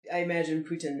I imagine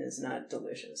poutine is not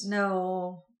delicious.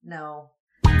 No.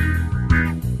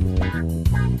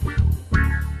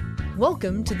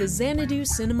 Welcome to the Xanadu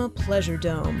Cinema Pleasure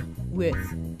Dome with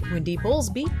Wendy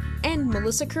Bowlesby and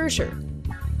Melissa Kirscher.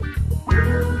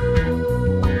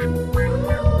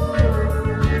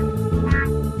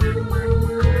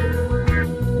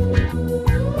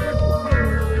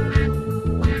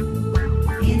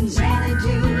 In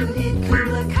Xanadu did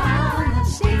Kubla Khan a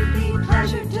stately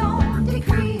pleasure dome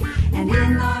decree, and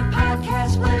in our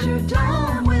podcast Pleasure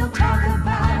Dome we'll talk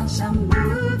about some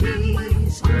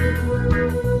movies.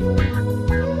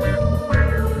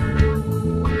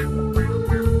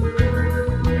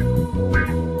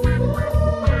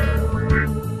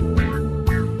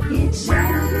 It's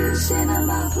Xanadu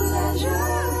Cinema Pleasure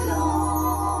Dome.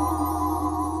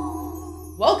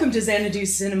 Welcome to Xanadu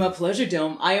Cinema Pleasure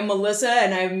Dome. I am Melissa,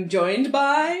 and I'm joined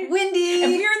by... Wendy!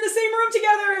 And we're in the same room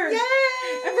together! Yay!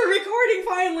 And we're recording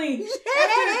finally!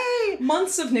 Yay! After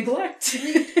months of neglect.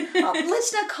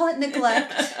 Let's not call it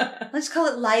neglect. Let's call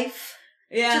it life.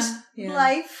 Yeah. Just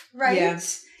life, right? Yeah.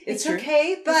 It's true.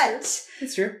 okay, but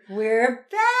It's true. we're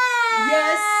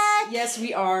back! Yes,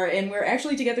 we are. And we're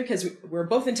actually together because we're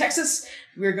both in Texas.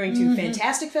 We're going to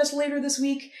Fantastic Fest later this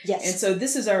week. Yes. And so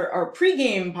this is our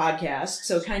pregame podcast.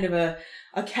 So kind of a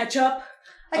catch-up.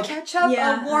 A catch-up,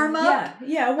 a warm-up.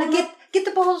 Yeah, a Like warm-up. get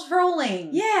the balls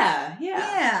rolling. Yeah.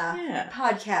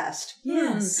 Podcast.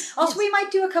 Yes. Also, we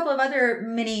might do a couple of other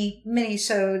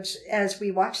mini-sodes as we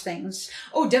watch things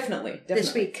Oh, definitely.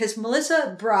 this week. Because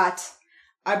Melissa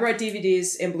I brought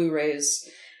DVDs and Blu-rays,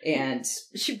 and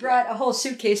she brought a whole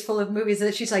suitcase full of movies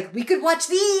that she's like, we could watch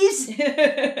these.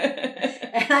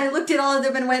 And I looked at all of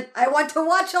them and went, I want to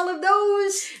watch all of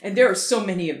those. and there are so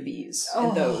many of these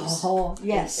and those. Oh,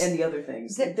 yes. And the other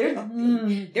things.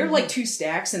 They're like 2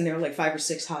 stacks, and they're like 5 or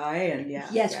 6 high, and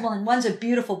Yes, yeah. well, and one's a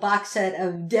beautiful box set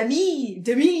of Jacques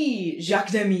Demy.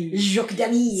 Jacques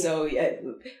Demy. So,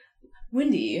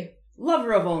 Wendy,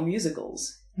 lover of all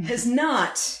musicals, has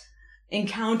not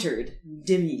encountered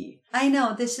Demy. I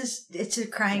know, it's a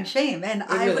crying shame, and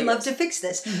I really would love is. to fix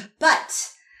this.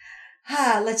 But,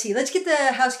 let's see, let's get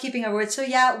the housekeeping over with. So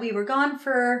yeah, we were gone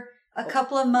for a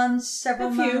couple of months, several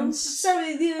months.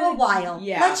 A while.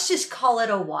 Yeah. Let's just call it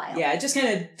a while. Yeah, it just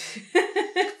kind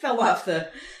of fell off the...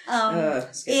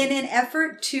 In an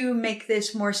effort to make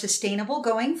this more sustainable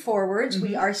going forwards,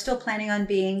 we are still planning on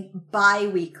being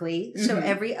bi-weekly. So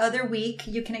every other week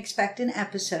you can expect an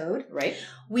episode. Right.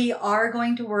 We are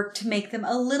going to work to make them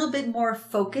a little bit more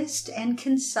focused and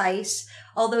concise,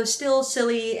 although still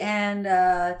silly and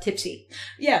tipsy.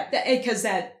 Yeah, because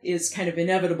that is kind of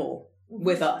inevitable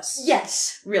with us.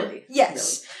 Yes. Really.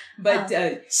 Yes. Really.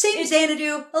 But... Same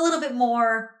Xanadu, a little bit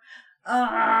more,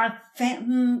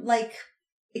 like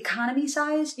economy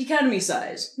sized. economy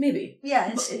size, maybe.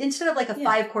 Yeah, instead of like a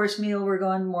 5-course meal, we're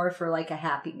going more for like a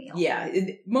happy meal. Yeah,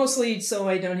 mostly so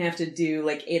I don't have to do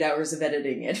like 8 hours of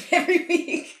editing it every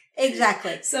week.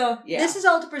 Exactly. So, yeah. This is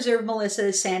all to preserve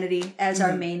Melissa's sanity as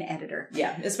our main editor.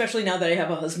 Yeah, especially now that I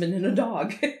have a husband and a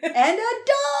dog. And a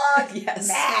dog!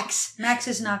 Yes. Max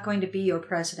is not going to be your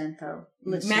president, though.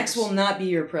 Listeners. Max will not be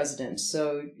your president,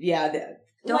 so yeah.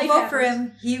 Don't vote for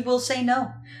him. He will say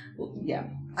no. Well, yeah.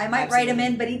 I might write him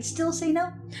in, but he'd still say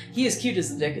no. He is cute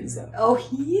as the Dickens, though. Oh,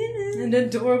 he is. An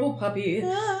adorable puppy.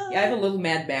 Yeah, I have a little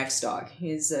Mad Max dog.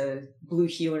 He's a blue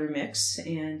heeler mix,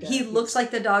 and he looks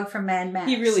like the dog from Mad Max.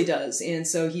 He really does, and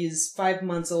so he's 5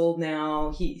 months old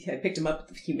now. I picked him up at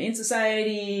the Humane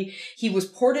Society. He was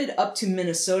ported up to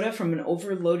Minnesota from an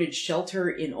overloaded shelter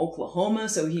in Oklahoma,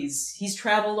 so he's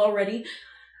traveled already.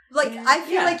 Like, I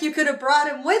feel like you could have brought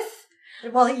him with.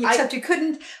 Well, except you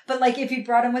couldn't. But like, if you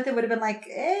brought him with, it would have been like,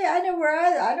 hey, I know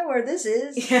where this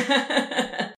is.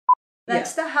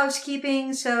 That's the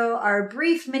housekeeping. So our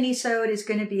brief mini-sode is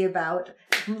going to be about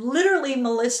literally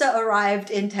Melissa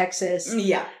arrived in Texas.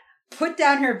 Yeah. Put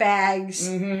down her bags,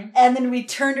 and then we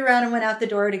turned around and went out the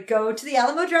door to go to the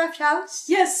Alamo Draft House.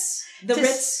 Yes, the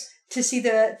Ritz. To see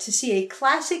a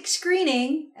classic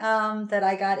screening that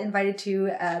I got invited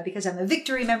to because I'm a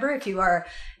Victory member.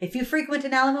 If you frequent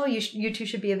an Alamo, you too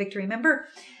should be a Victory member.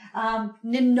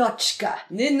 Ninotchka.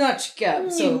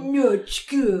 So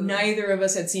Ninotchka. neither of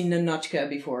us had seen Ninotchka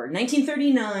before.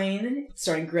 1939,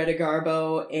 starring Greta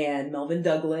Garbo and Melvin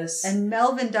Douglas.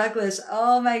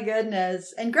 Oh my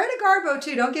goodness. And Greta Garbo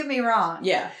too, don't get me wrong.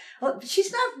 Yeah. Well,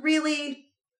 she's not really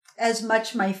as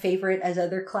much my favorite as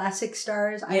other classic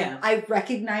stars. I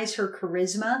recognize her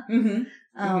charisma.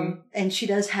 And she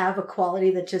does have a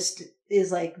quality that just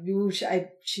is like, ooh,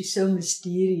 she's so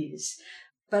mysterious.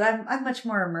 But I'm much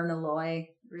more a Myrna Loy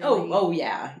really. Oh,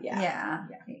 yeah.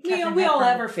 We all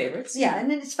have our favorites. Yeah,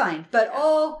 and it's fine. But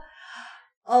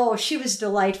she was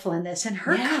delightful in this, and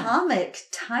her comic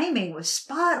timing was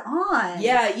spot on.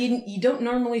 Yeah, you don't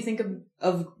normally think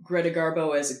of Greta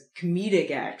Garbo as a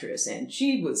comedic actress, and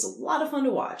she was a lot of fun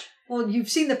to watch. Well, you've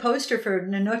seen the poster for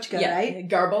Ninotchka, right?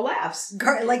 Garbo laughs.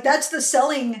 Like, that's the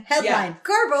selling headline. Yeah.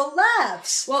 Garbo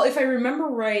laughs! Well, if I remember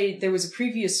right, there was a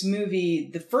previous movie,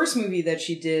 the first movie that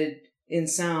she did in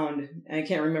sound, I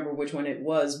can't remember which one it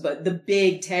was, but the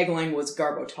big tagline was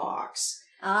Garbo Talks.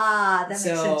 Ah, that makes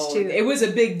sense too. It was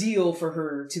a big deal for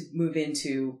her to move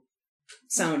into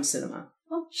sound cinema.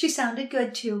 Well, she sounded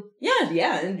good too.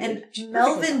 Yeah. And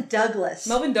Melvyn Douglas.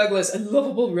 Melvyn Douglas, a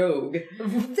lovable rogue.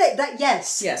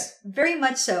 Yes. Yes. Very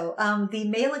much so. The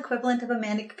male equivalent of a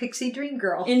manic pixie dream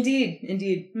girl. Indeed.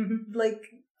 Mm-hmm. Like,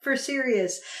 for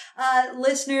serious.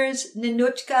 Listeners,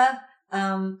 Ninotchka,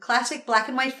 classic black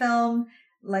and white film,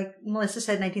 like Melissa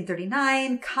said,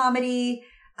 1939, comedy.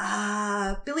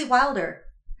 Billy Wilder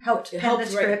helped pen the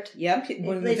script. Yep,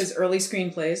 one of his early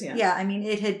screenplays, Yeah, I mean,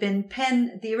 it had been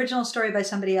penned, the original story by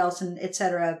somebody else, and et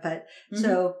cetera, but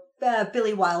so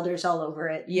Billy Wilder's all over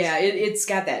it. Yeah, it's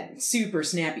got that super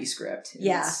snappy script.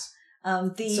 It's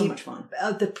so much fun.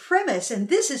 The premise, and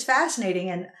this is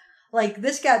fascinating, and like,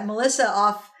 this got Melissa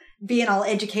off being all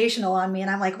educational on me,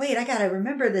 and I'm like, wait, I gotta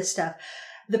remember this stuff.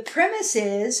 The premise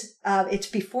is, it's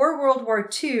before World War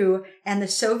II, and the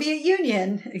Soviet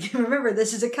Union, remember,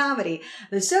 this is a comedy,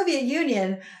 the Soviet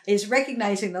Union is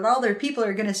recognizing that all their people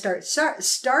are going to start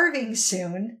starving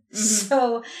soon,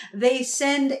 so they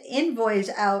send envoys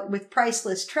out with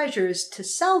priceless treasures to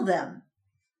sell them,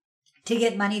 to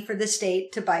get money for the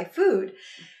state to buy food.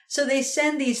 So they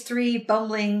send these 3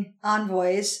 bumbling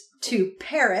envoys to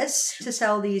Paris to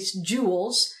sell these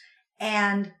jewels,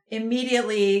 and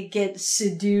immediately get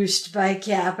seduced by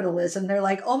capitalism. They're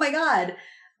like, oh my God,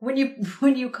 when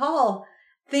you call,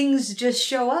 things just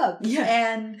show up. Yeah.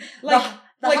 And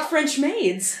like French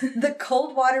maids. The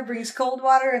cold water brings cold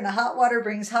water, and the hot water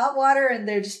brings hot water, and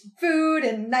there's food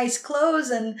and nice clothes,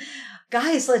 and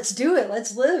guys, let's do it.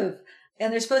 Let's live.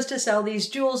 And they're supposed to sell these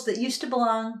jewels that used to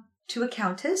belong to a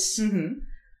countess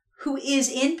who is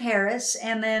in Paris,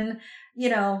 and then,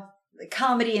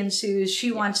 comedy ensues.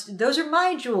 She wants, those are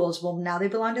my jewels. Well, now they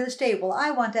belong to the state. Well,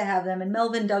 I want to have them. And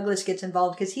Melvyn Douglas gets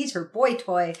involved because he's her boy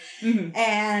toy.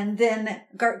 And then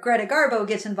Greta Garbo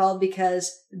gets involved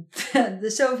because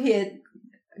the Soviet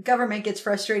government gets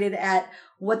frustrated at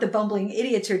what the bumbling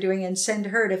idiots are doing and send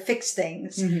her to fix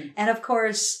things. And of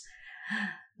course,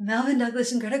 Melvyn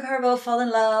Douglas and Greta Garbo fall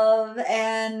in love,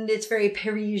 and it's very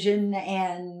Parisian,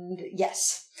 and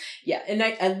yes. Yeah, and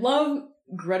I love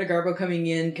Greta Garbo coming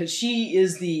in because she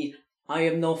is the I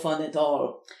am no fun at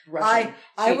all Russian.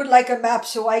 I would like a map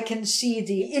so I can see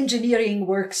the engineering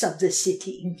works of the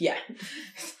city. Yeah.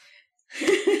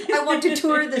 I want to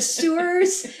tour the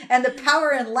sewers and the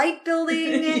power and light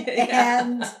building,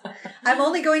 and I'm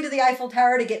only going to the Eiffel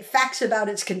Tower to get facts about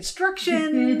its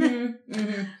construction.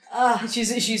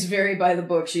 She's very by the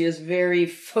book. She is very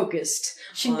focused.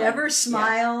 She never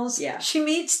smiles. Yeah. She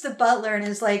meets the butler and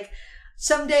is like,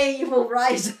 someday you will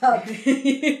rise up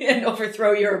and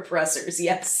overthrow your oppressors.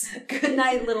 Yes. Good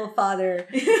night, little father.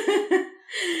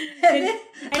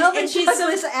 And she's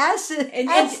Douglas asked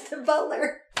the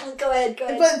butler. Go ahead.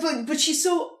 But she's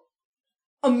so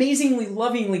amazingly,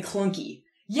 lovingly clunky.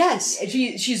 Yes.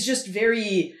 She's just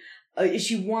very,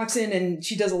 she walks in and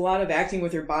she does a lot of acting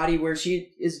with her body where she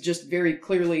is just very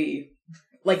clearly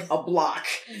like a block.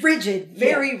 Rigid.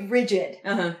 Very rigid.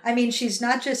 I mean, she's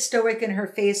not just stoic in her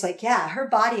face, like, her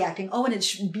body acting. Oh, and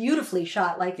it's beautifully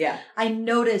shot. Like, I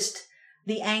noticed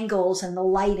the angles and the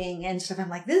lighting and stuff. I'm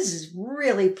like, this is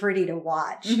really pretty to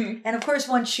watch. And of course,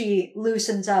 once she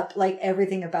loosens up, like,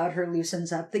 everything about her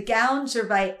loosens up. The gowns are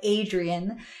by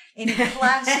Adrian. Any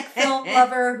classic film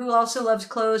lover who also loves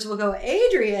clothes will go,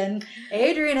 Adrian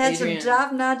had some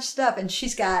top-notch stuff. And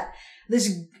she's got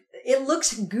this, it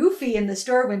looks goofy in the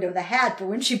store window, the hat, but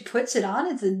when she puts it on,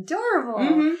 it's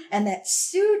adorable. And that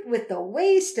suit with the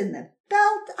waist and the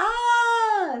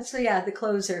belt. So yeah, the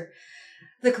clothes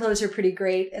are pretty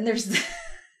great. And there's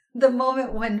the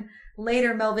moment when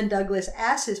later Melvyn Douglas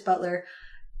asks his butler,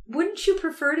 wouldn't you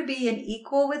prefer to be an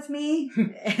equal with me?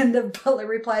 And the butler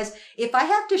replies, if I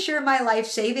have to share my life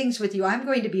savings with you, I'm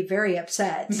going to be very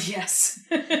upset. Yes.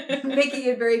 Making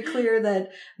it very clear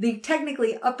that the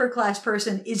technically upper class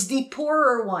person is the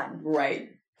poorer one.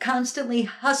 Right. Constantly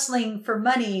hustling for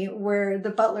money, where the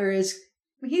butler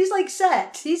he's like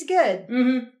set. He's good.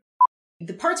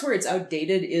 The parts where it's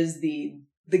outdated is the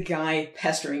guy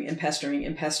pestering and pestering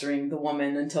and pestering the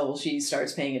woman until she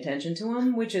starts paying attention to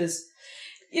him, which is,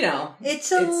 you know.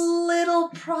 It's a little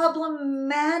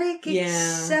problematic,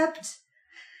 except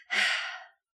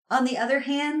on the other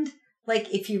hand,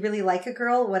 like, if you really like a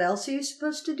girl, what else are you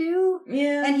supposed to do?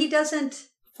 Yeah. And he doesn't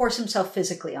force himself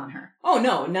physically on her. Oh,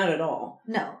 no, not at all.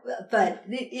 No, but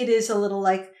it is a little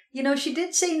like, you know, she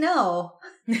did say no.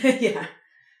 Yeah.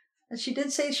 She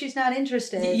did say she's not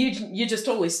interested. You just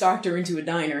totally stalked her into a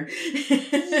diner.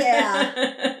 Yeah.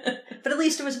 But at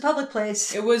least it was a public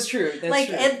place. It was true. That's like,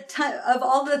 true. at time of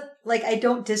all the, like, I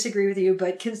don't disagree with you,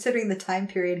 but considering the time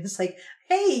period, it's like,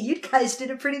 hey, you guys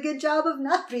did a pretty good job of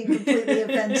not being completely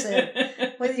offensive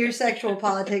with your sexual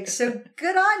politics. So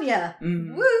good on ya.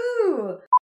 Mm. Woo!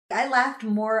 I laughed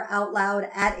more out loud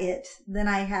at it than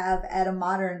I have at a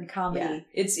modern comedy.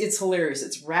 Yeah. It's hilarious.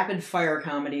 It's rapid fire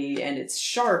comedy and it's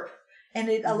sharp. And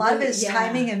a lot of his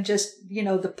timing and just, you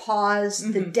know, the pause,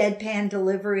 the deadpan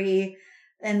delivery,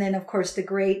 and then of course the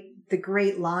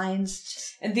great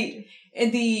lines. And the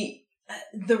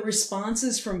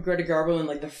responses from Greta Garbo in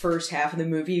like the first half of the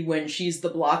movie when she's the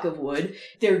block of wood,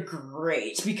 they're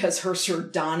great because her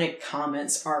sardonic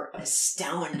comments are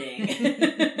astounding.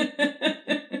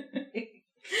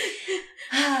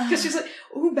 Because she's like,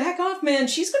 "Oh, back off, man.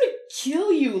 She's going to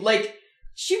kill you. Like,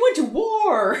 she went to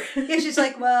war." Yeah, she's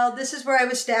like, "Well, this is where I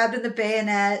was stabbed in the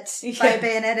bayonet, by a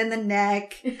bayonet in the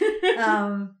neck."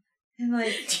 And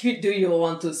like, do you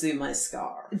want to see my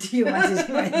scar? Do you want to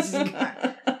see my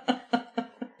scar?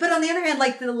 But on the other hand,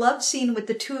 like the love scene with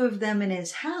the two of them in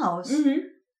his house,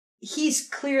 he's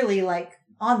clearly like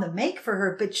on the make for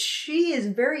her, but she is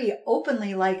very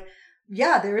openly like,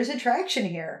 yeah, there is attraction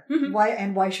here.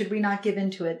 Why should we not give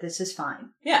into it? This is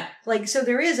fine. Yeah. Like, so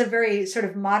there is a very sort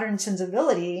of modern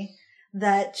sensibility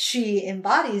that she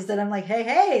embodies that I'm like,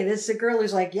 hey, this is a girl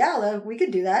who's like, yeah, we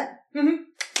could do that.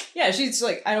 Yeah, she's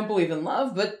like, I don't believe in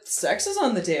love, but sex is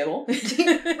on the table.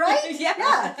 Right?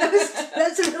 Yeah.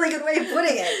 That's a really good way of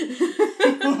putting it.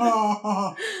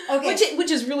 Okay.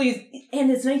 Which is really, and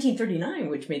it's 1939,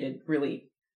 which made it really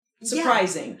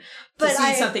surprising to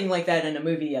see something like that in a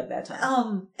movie at that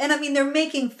time. And I mean, they're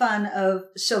making fun of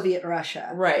Soviet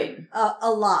Russia. Right.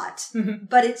 A lot.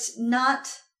 But it's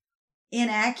not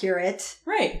inaccurate.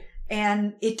 Right.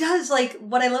 And it does, like,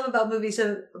 what I love about movies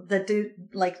that do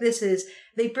like this is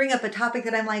they bring up a topic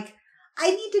that I'm like,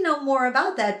 I need to know more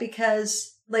about that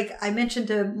because, like, I mentioned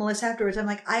to Melissa afterwards, I'm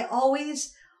like, I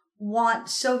always want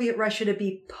Soviet Russia to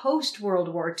be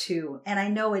post-World War II. And I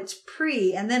know it's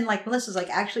pre. And then, like, Melissa's like,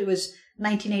 actually it was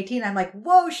 1918. I'm like,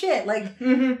 whoa, shit. Like,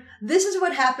 this is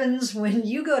what happens when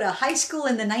you go to high school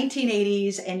in the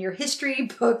 1980s and your history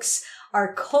books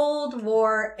are Cold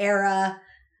War era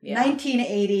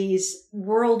 1980s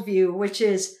worldview, which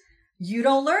is you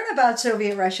don't learn about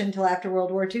Soviet Russia until after World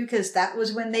War II because that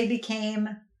was when they became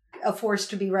a force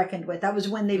to be reckoned with. That was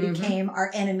when they became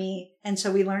our enemy. And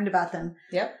so we learned about them.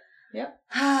 Yep.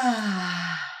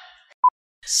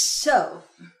 So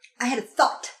I had a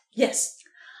thought. Yes.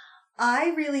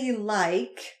 I really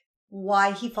like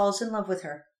why he falls in love with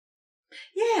her.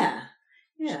 Yeah.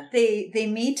 They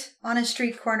meet on a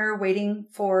street corner waiting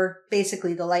for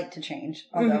basically the light to change.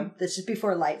 Although this is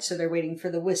before light, so they're waiting for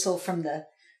the whistle from the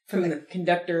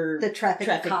conductor, the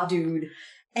traffic cop dude.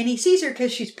 And he sees her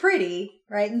because she's pretty,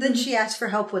 right? And then she asks for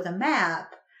help with a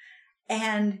map.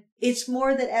 And it's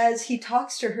more that as he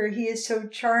talks to her, he is so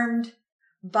charmed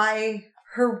by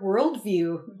her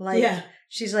worldview. Like,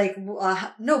 she's like,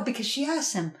 no, because she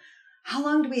asks him, how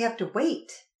long do we have to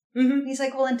wait? He's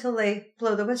like, well, until they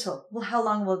blow the whistle. Well, how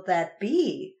long will that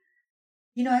be?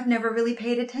 You know, I've never really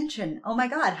paid attention. Oh my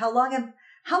God, how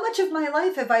much of my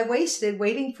life have I wasted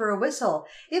waiting for a whistle?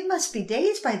 It must be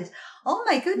days by this. Oh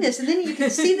my goodness. And then you can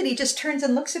see that he just turns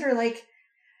and looks at her like,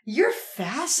 you're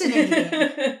fascinating.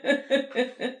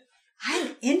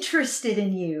 I'm interested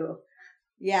in you.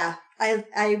 Yeah,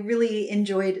 I really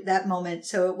enjoyed that moment.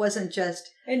 So it wasn't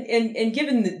just... And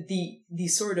given the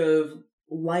sort of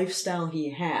lifestyle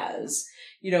he has,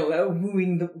 you know,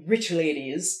 wooing the rich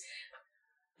ladies,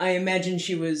 I imagine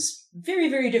she was very,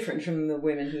 very different from the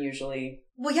women he usually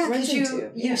because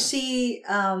you see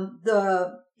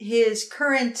his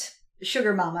current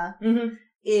sugar mama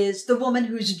is the woman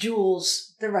whose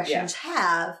jewels the Russians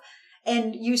have,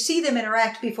 and you see them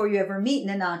interact before you ever meet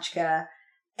Ninotchka,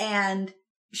 and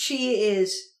she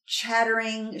is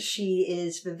chattering, she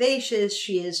is vivacious,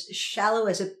 she is shallow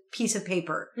as a piece of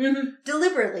paper.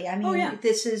 Deliberately. I mean,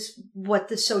 this is what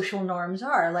the social norms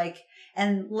are. Like,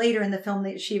 and later in the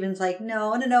film, she even's like,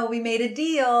 no, we made a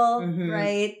deal,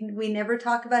 right? We never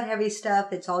talk about heavy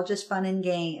stuff. It's all just fun and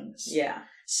games. Yeah.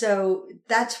 So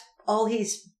that's all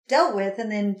he's dealt with. And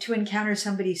then to encounter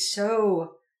somebody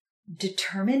so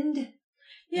determined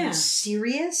and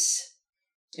serious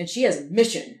And she has a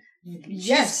mission.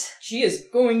 Yes. She is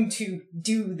going to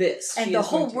do this. And the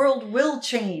whole world will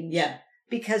change. Yeah.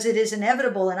 Because it is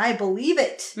inevitable, and I believe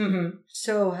it. Mm-hmm.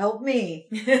 So help me.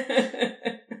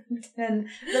 And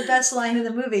the best line in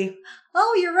the movie,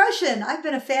 "Oh, you're Russian. I've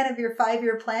been a fan of your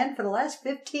 5-year plan for the last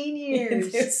 15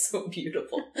 years. It's so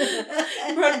beautiful.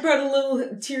 brought a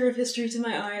little tear of history to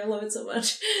my eye. I love it so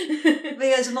much.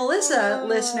 Because Melissa,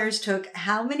 listeners, took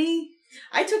how many?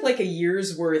 I took like a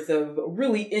year's worth of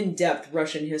really in-depth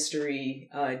Russian history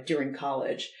during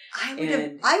college. I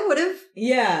would have.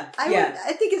 Yeah.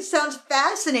 I think it sounds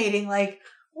fascinating. Like,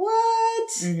 what?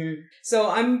 Mm-hmm. So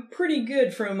I'm pretty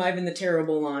good from Ivan the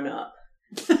Terrible on up.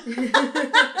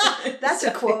 That's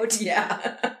a quote. Yeah.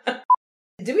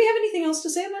 Do we have anything else to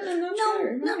say about it? No,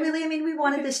 not really. I mean, we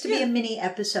wanted this to be a mini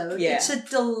episode. Yeah. It's a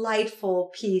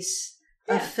delightful piece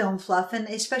of film fluff, and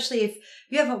especially if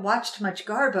you haven't watched much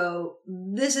Garbo,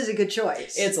 this is a good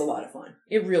choice. It's a lot of fun.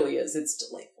 It really is. It's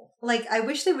delightful. Like, I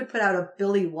wish they would put out a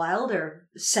Billy Wilder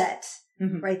set,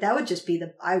 right? That would just be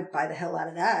I would buy the hell out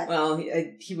of that. Well,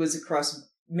 he was across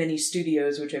many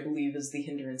studios, which I believe is the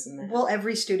hindrance in that. Well,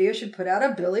 every studio should put out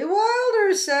a Billy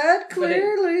Wilder set,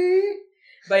 clearly.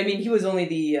 But I mean, he was only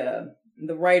the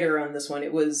writer on this one.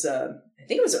 It was, I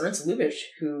think it was Ernst Lubitsch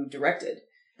who directed.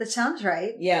 That sounds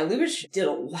right. Yeah, Lubitsch did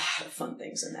a lot of fun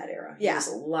things in that era. Yeah. It was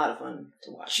a lot of fun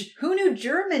to watch. Who knew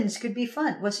Germans could be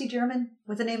fun? Was he German?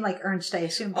 With a name like Ernst, I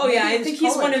assume. Oh, yeah, I think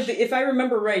he's one of the, if I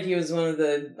remember right, he was one of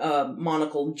the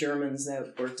monocled Germans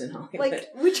that worked in Hollywood.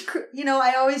 Like,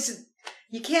 I always,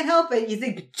 you can't help it. You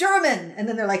think German, and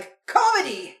then they're like,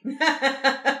 comedy.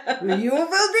 You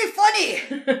will be funny.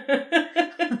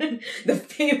 The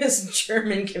famous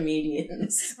German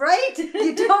comedians. Right?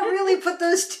 You don't really put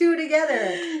those two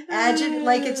together.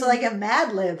 Like it's like a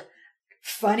Mad Lib.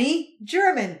 Funny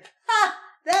German. Ha!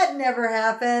 That never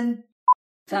happened.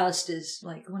 Faust is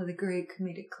like one of the great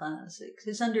comedic classics.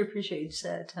 It's underappreciated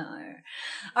satire.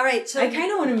 All right, so I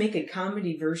kind of want to make a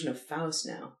comedy version of Faust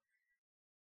now.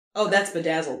 Oh, that's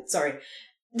Bedazzled. Sorry.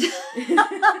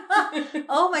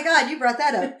 Oh my God, you brought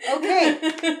that up. Okay.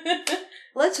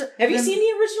 Have you seen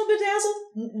the original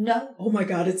Bedazzled? No. Oh my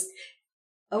God, it's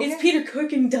Peter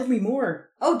Cook and Dudley Moore.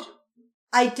 Oh,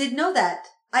 I did know that.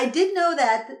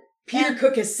 Peter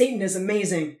Cook as Satan is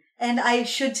amazing. And I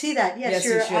should see that. Yes,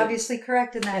 you're obviously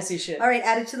correct in that. Yes, you should. All right,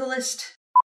 add it to the list.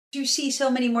 You see so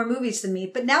many more movies than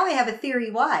me, but now I have a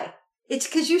theory why. It's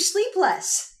because you sleep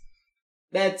less.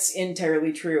 That's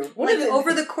entirely true.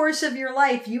 Over the course of your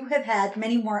life, you have had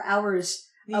many more hours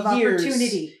of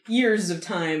opportunity. Years of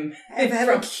time. Have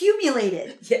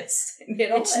accumulated. Yes.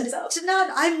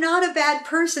 I'm not a bad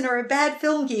person or a bad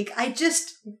film geek. I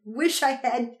just wish I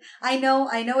had. I know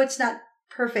it's not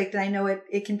perfect, and I know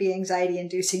it can be anxiety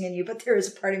inducing in you, but there is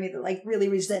a part of me that really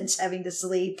resents having to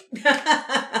sleep.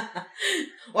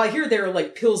 Well, I hear there are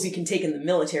pills you can take in the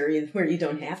military where you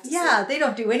don't have to sleep. Yeah, they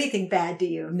don't do anything bad to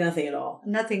you. Nothing at all.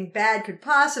 Nothing bad could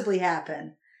possibly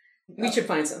happen. We should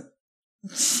find some.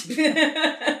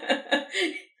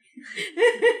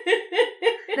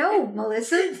 No,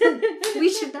 Melissa, we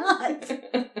should not.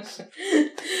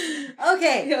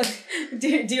 Okay.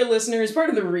 Dear listeners, part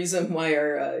of the reason why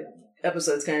our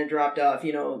episodes kind of dropped off,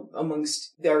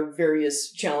 amongst our various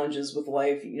challenges with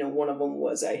life, one of them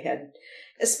was I had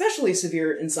especially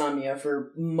severe insomnia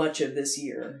for much of this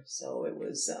year. So it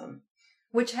was...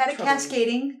 which had a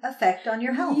cascading effect on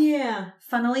your health. Yeah.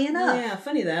 Funnily enough. Yeah,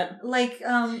 funny that.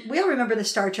 We all remember the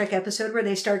Star Trek episode where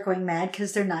they start going mad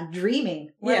because they're not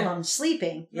dreaming, let alone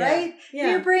sleeping, right?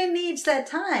 Yeah. Your brain needs that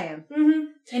time. Mm-hmm.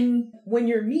 And when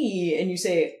you're me and you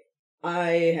say,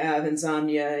 I have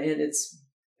insomnia and it's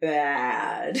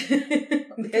bad,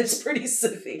 it's pretty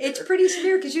severe. It's pretty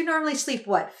severe because you normally sleep,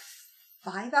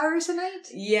 5 hours a night?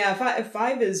 Yeah,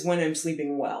 five is when I'm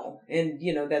sleeping well. And,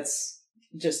 that's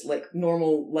just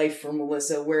normal life for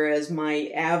Melissa, whereas my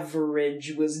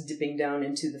average was dipping down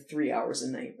into the 3 hours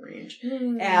a night range.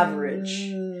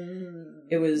 Average.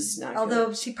 It was not Although,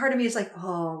 good. See, part of me is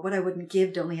what I wouldn't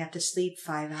give to only have to sleep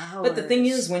 5 hours. But the thing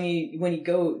is, when you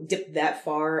go dip that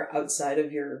far outside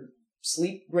of your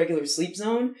regular sleep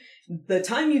zone, the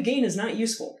time you gain is not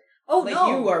useful. Oh,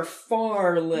 no. You are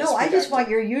far less No, productive. I just want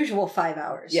your usual 5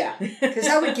 hours. Yeah. Because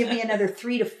that would give me another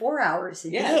 3 to 4 hours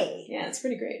a day. Yeah, it's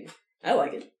pretty great. I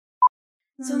like it.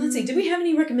 So let's see. Do we have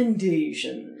any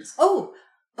recommendations? Oh!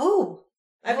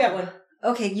 I've got one.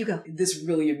 Okay, you go. This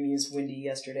really amused Wendy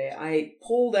yesterday. I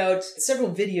pulled out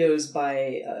several videos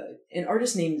by an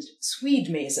artist named Swede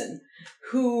Mason,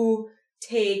 who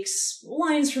takes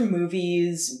lines from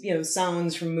movies,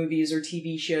 sounds from movies or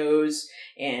TV shows,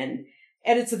 and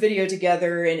edits the video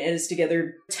together and edits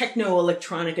together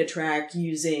techno-electronica track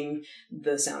using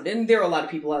the sound. And there are a lot of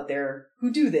people out there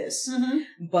who do this.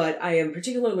 But I am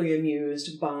particularly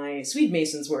amused by Swede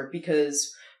Mason's work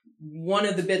because one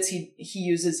of the bits he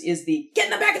uses is the "Get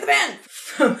in the back of the van"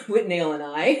 from Whitnail and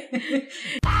I.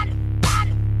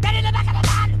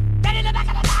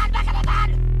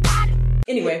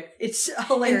 Anyway. It's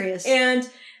hilarious. And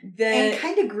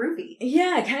kind of groovy.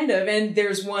 Yeah, kind of. And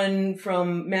there's one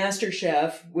from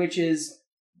MasterChef, which is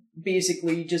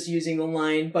basically just using the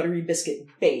line "buttery biscuit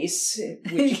bass,"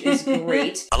 which is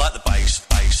great. I like the bass.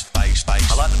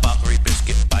 I like the buttery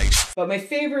biscuit bass. But my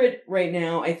favorite right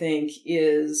now, I think,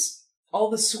 is all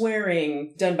the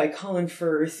swearing done by Colin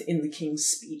Firth in The King's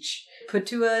Speech. Put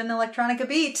to an electronica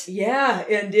beat. Yeah,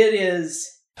 and it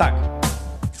is... Fuck,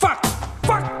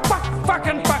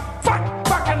 fucking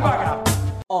bugger.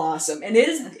 Awesome. And it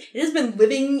has been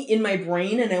living in my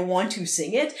brain and I want to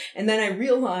sing it. And then I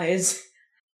realize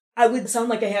I would sound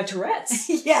like I have Tourette's.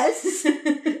 Yes.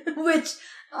 Which,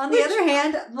 on the other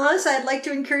hand, Melissa, I'd like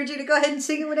to encourage you to go ahead and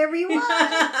sing it whenever you want.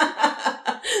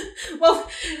 Well,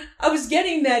 I was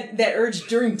getting that urge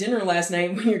during dinner last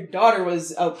night when your daughter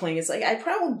was out playing. It's like, I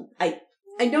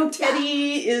know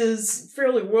Teddy is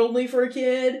fairly worldly for a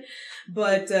kid,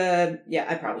 but yeah,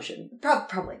 I probably shouldn't.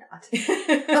 Probably not.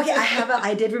 Okay,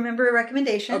 I did remember a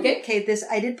recommendation. Okay,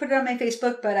 I did put it on my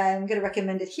Facebook, but I'm going to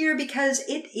recommend it here because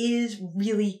it is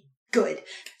really good.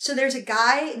 So there's a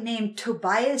guy named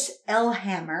Tobias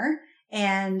Elhammer,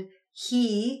 and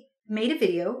he made a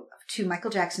video to Michael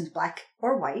Jackson's Black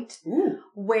or White,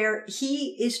 where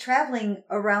he is traveling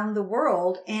around the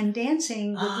world and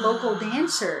dancing with local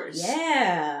dancers.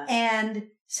 Yeah. And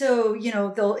so,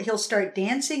 he'll start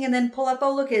dancing and then pull up,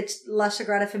 oh, look, it's La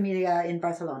Sagrada Familia in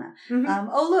Barcelona.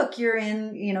 Oh, look, you're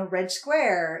in, Red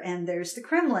Square, and there's the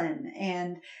Kremlin,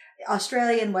 and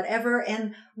Australian whatever,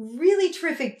 and really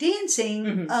terrific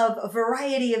dancing of a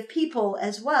variety of people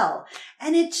as well.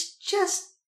 And it's just,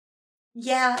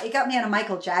 yeah, it got me on a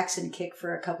Michael Jackson kick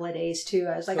for a couple of days too.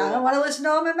 I was like, I don't want to listen to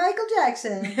all my Michael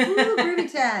Jackson. Ooh,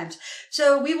 groovy times.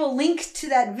 So we will link to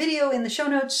that video in the show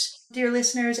notes, dear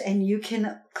listeners, and you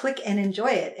can click and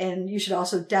enjoy it. And you should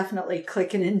also definitely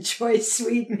click and enjoy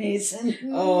Swede Mason.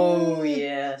 Oh,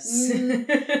 yes.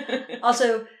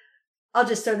 Also, I'll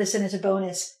just throw this in as a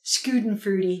bonus. Scuden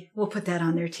Fruity. We'll put that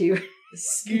on there too.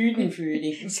 Scuden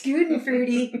Fruity. Scuden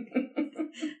Fruity.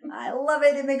 I love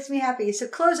it. It makes me happy. So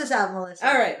close us out, Melissa.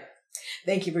 All right.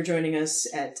 Thank you for joining us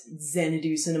at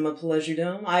Xanadu Cinema Pleasure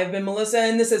Dome. I've been Melissa,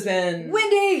 and this has been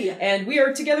Wendy. And we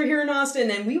are together here in Austin,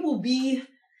 and we will be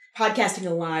podcasting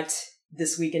a lot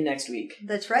this week and next week.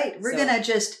 That's right. We're going to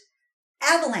just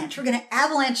avalanche. We're going to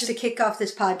avalanche to kick off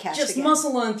this podcast Just again.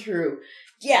 muscle on through.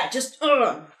 Yeah, just,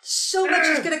 so much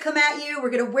is going to come at you. We're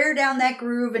going to wear down that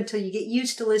groove until you get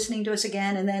used to listening to us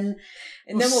again, and then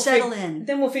we'll settle in.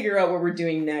 Then we'll figure out what we're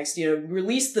doing next.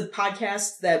 Release the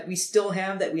podcasts that we still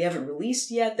have that we haven't released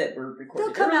yet, that were recorded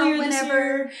They'll come earlier out this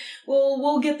whenever. year.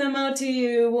 We'll get them out to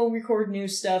you. We'll record new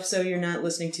stuff so you're not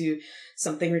listening to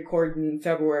something recorded in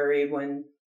February when,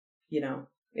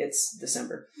 it's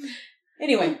December.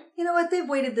 Anyway. You know what? They've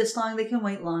waited this long. They can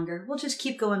wait longer. We'll just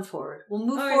keep going forward. We'll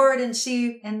move forward and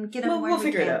see and get them where we'll we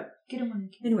figure can. it out. Get them when we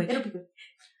can. Anyway. It'll be good.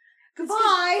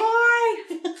 Goodbye.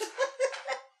 Bye.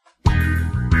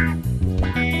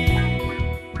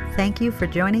 Thank you for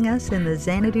joining us in the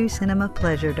Xanadu Cinema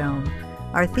Pleasure Dome.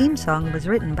 Our theme song was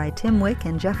written by Tim Wick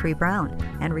and Jeffrey Brown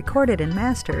and recorded and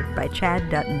mastered by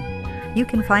Chad Dutton. You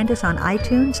can find us on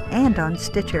iTunes and on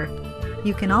Stitcher.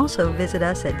 You can also visit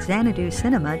us at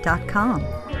xanaducinema.com,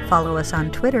 follow us on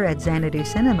Twitter at Xanadu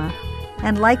Cinema,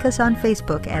 and like us on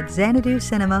Facebook at Xanadu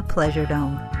Cinema Pleasure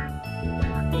Dome.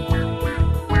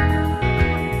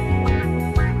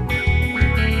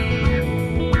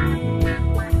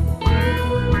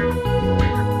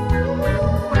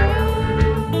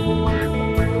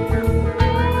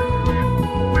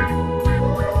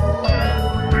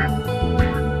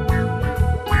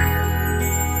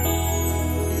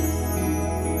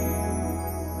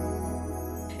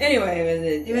 Anyway,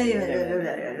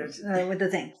 with the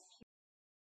thing.